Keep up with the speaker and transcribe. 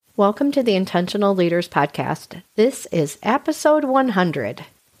Welcome to the Intentional Leaders Podcast. This is episode 100.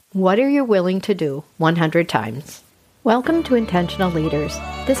 What are you willing to do 100 times? Welcome to Intentional Leaders.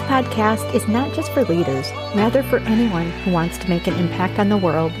 This podcast is not just for leaders, rather for anyone who wants to make an impact on the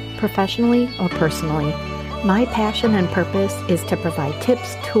world, professionally or personally. My passion and purpose is to provide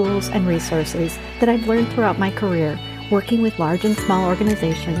tips, tools, and resources that I've learned throughout my career, working with large and small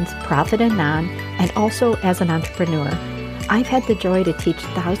organizations, profit and non, and also as an entrepreneur. I've had the joy to teach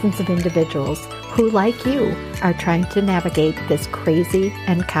thousands of individuals who, like you, are trying to navigate this crazy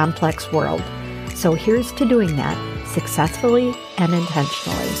and complex world. So here's to doing that successfully and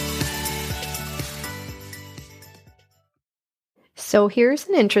intentionally. So here's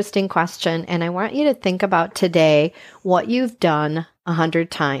an interesting question, and I want you to think about today what you've done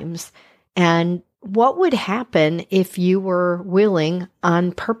 100 times and what would happen if you were willing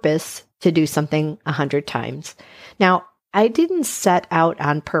on purpose to do something 100 times. Now, I didn't set out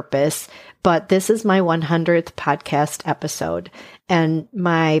on purpose, but this is my 100th podcast episode, and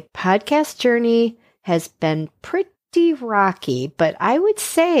my podcast journey has been pretty rocky, but I would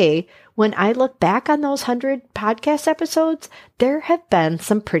say when I look back on those 100 podcast episodes, there have been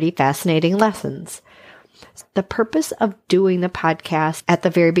some pretty fascinating lessons. The purpose of doing the podcast at the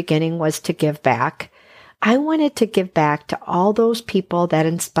very beginning was to give back. I wanted to give back to all those people that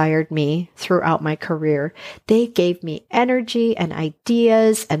inspired me throughout my career. They gave me energy and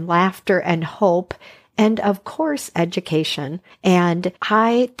ideas and laughter and hope and, of course, education. And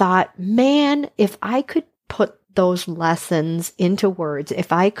I thought, man, if I could put those lessons into words,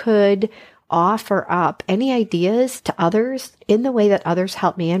 if I could offer up any ideas to others in the way that others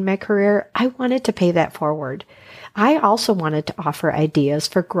helped me in my career, I wanted to pay that forward. I also wanted to offer ideas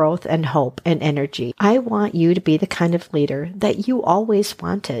for growth and hope and energy. I want you to be the kind of leader that you always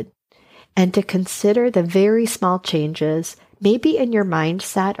wanted, and to consider the very small changes, maybe in your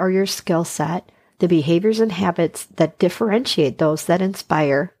mindset or your skill set, the behaviors and habits that differentiate those that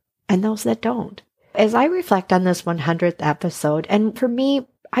inspire and those that don't. As I reflect on this 100th episode, and for me,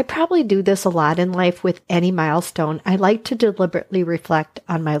 I probably do this a lot in life with any milestone, I like to deliberately reflect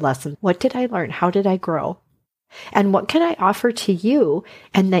on my lesson. What did I learn? How did I grow? And what can I offer to you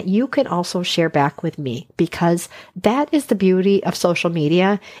and that you can also share back with me? Because that is the beauty of social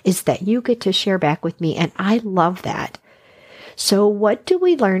media, is that you get to share back with me, and I love that. So what do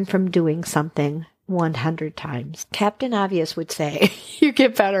we learn from doing something 100 times? Captain Obvious would say, you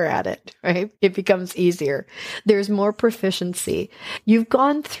get better at it, right? It becomes easier. There's more proficiency. You've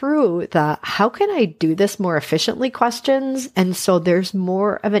gone through the, how can I do this more efficiently questions? And so there's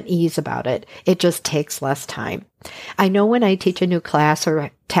more of an ease about it. It just takes less time. I know when I teach a new class or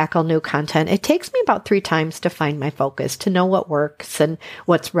tackle new content, it takes me about 3 times to find my focus, to know what works and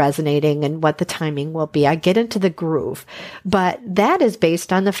what's resonating and what the timing will be. I get into the groove, but that is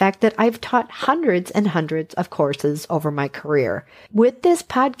based on the fact that I've taught hundreds and hundreds of courses over my career. With this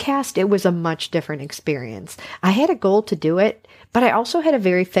podcast, it was a much different experience. I had a goal to do it, but I also had a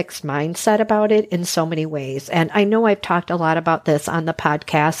very fixed mindset about it in so many ways. And I know I've talked a lot about this on the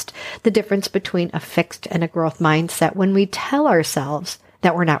podcast, the difference between a fixed and a growth mindset when we tell ourselves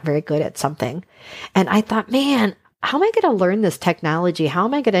that we're not very good at something. And I thought, man, how am I going to learn this technology?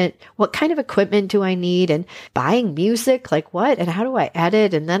 What kind of equipment do I need? And buying music, like what? And how do I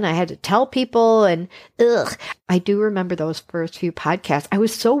edit? And then I had to tell people, and I do remember those first few podcasts. I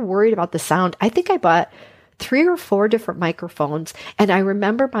was so worried about the sound. I think I bought 3 or 4 different microphones. And I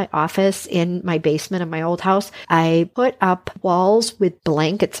remember my office in my basement of my old house, I put up walls with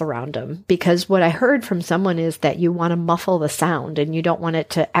blankets around them, because what I heard from someone is that you want to muffle the sound and you don't want it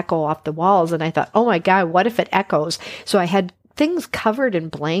to echo off the walls. And I thought, oh my God, what if it echoes? So I had things covered in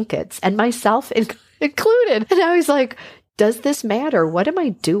blankets, and myself included. And I was like, does this matter? What am I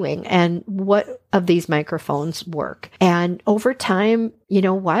doing? And what of these microphones work? And over time, you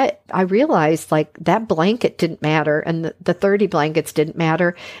know what? I realized like that blanket didn't matter, and the 30 blankets didn't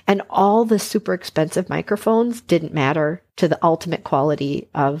matter, and all the super expensive microphones didn't matter to the ultimate quality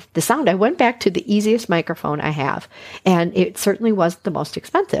of the sound. I went back to the easiest microphone I have, and it certainly wasn't the most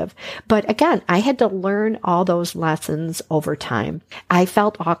expensive. But again, I had to learn all those lessons over time. I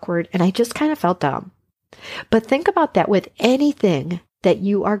felt awkward, and I just kind of felt dumb. But think about that with anything that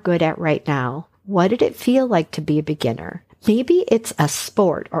you are good at right now. What did it feel like to be a beginner? Maybe it's a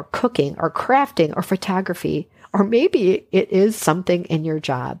sport or cooking or crafting or photography, or maybe it is something in your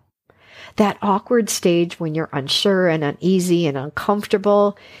job. That awkward stage when you're unsure and uneasy and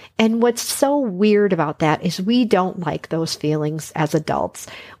uncomfortable. And what's so weird about that is we don't like those feelings as adults.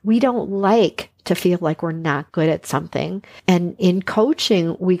 We don't like to feel like we're not good at something. And in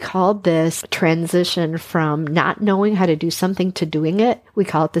coaching, we call this transition from not knowing how to do something to doing it. We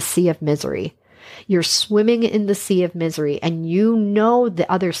call it the sea of misery. You're swimming in the sea of misery and you know the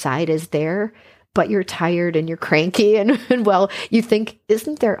other side is there, but you're tired and you're cranky and well, you think,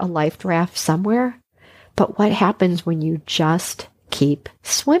 isn't there a life raft somewhere? But what happens when you just keep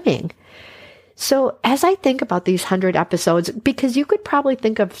swimming? So as I think about these 100 episodes, because you could probably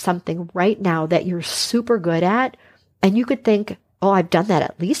think of something right now that you're super good at, and you could think, oh, I've done that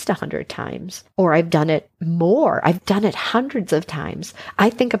at least 100 times, or I've done it more. I've done it hundreds of times. I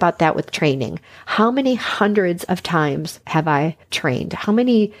think about that with training. How many hundreds of times have I trained? How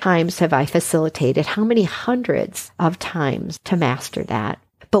many times have I facilitated? How many hundreds of times to master that?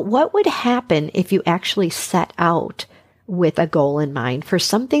 But what would happen if you actually set out with a goal in mind for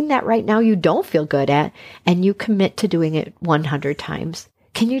something that right now you don't feel good at and you commit to doing it 100 times?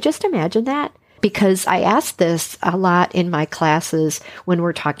 Can you just imagine that? Because I ask this a lot in my classes when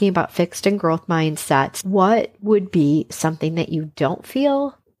we're talking about fixed and growth mindsets. What would be something that you don't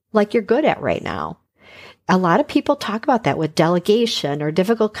feel like you're good at right now? A lot of people talk about that with delegation or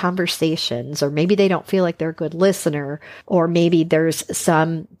difficult conversations, or maybe they don't feel like they're a good listener, or maybe there's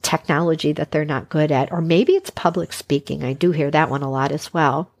some technology that they're not good at, or maybe it's public speaking. I do hear that one a lot as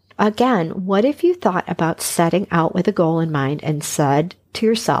well. Again, what if you thought about setting out with a goal in mind and said to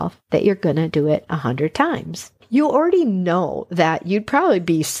yourself that you're going to do it 100 times? You already know that you'd probably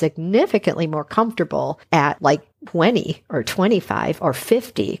be significantly more comfortable at like 20 or 25 or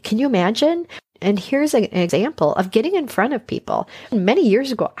 50. Can you imagine? And here's an example of getting in front of people. Many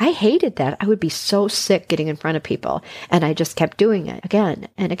years ago, I hated that. I would be so sick getting in front of people. And I just kept doing it again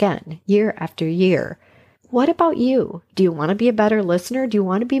and again, year after year. What about you? Do you want to be a better listener? Do you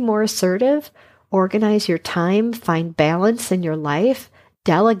want to be more assertive? Organize your time, find balance in your life,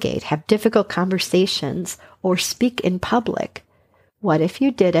 delegate, have difficult conversations, or speak in public. What if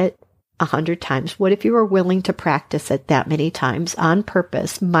you did it 100 times? What if you were willing to practice it that many times on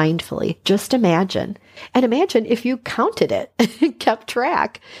purpose, mindfully? Just imagine. And imagine if you counted it and kept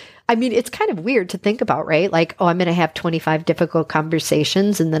track. I mean, it's kind of weird to think about, right? Like, oh, I'm going to have 25 difficult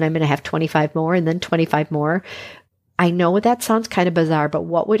conversations and then I'm going to have 25 more and then 25 more. I know that sounds kind of bizarre, but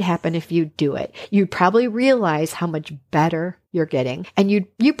what would happen if you do it? You'd probably realize how much better you're getting. And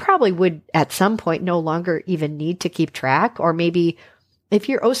you probably would at some point no longer even need to keep track, or maybe if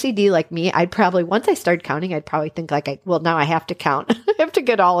you're OCD like me, I'd probably, once I started counting, I'd probably think like, well, now I have to count. I have to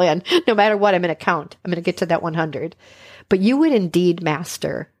get all in. No matter what, I'm going to count. I'm going to get to that 100. But you would indeed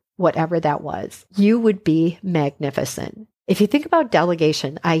master whatever that was. You would be magnificent. If you think about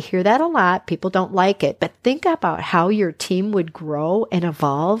delegation, I hear that a lot. People don't like it. But think about how your team would grow and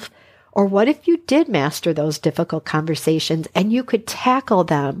evolve. Or what if you did master those difficult conversations and you could tackle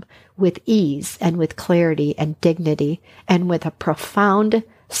them with ease and with clarity and dignity and with a profound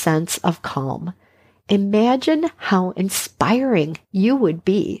sense of calm? Imagine how inspiring you would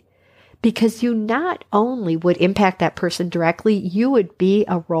be, because you not only would impact that person directly, you would be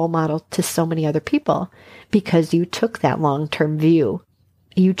a role model to so many other people because you took that long-term view.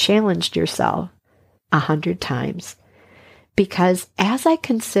 You challenged yourself 100 times. Because as I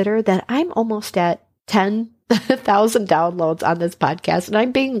consider that I'm almost at 10,000 downloads on this podcast and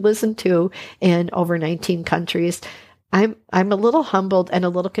I'm being listened to in over 19 countries, I'm a little humbled and a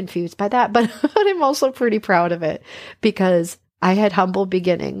little confused by that, but I'm also pretty proud of it because I had humble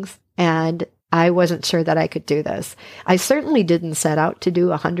beginnings and I wasn't sure that I could do this. I certainly didn't set out to do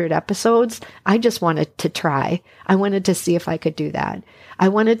 100 episodes. I just wanted to try. I wanted to see if I could do that. I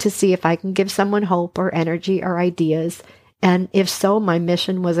wanted to see if I can give someone hope or energy or ideas. And if so, my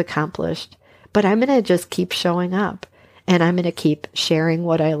mission was accomplished. But I'm going to just keep showing up and I'm going to keep sharing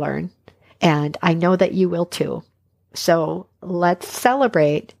what I learn. And I know that you will too. So let's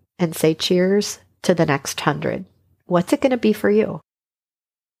celebrate and say cheers to the next 100. What's it going to be for you?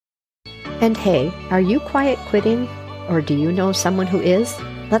 And hey, are you quiet quitting? Or do you know someone who is?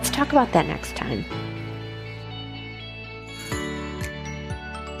 Let's talk about that next time.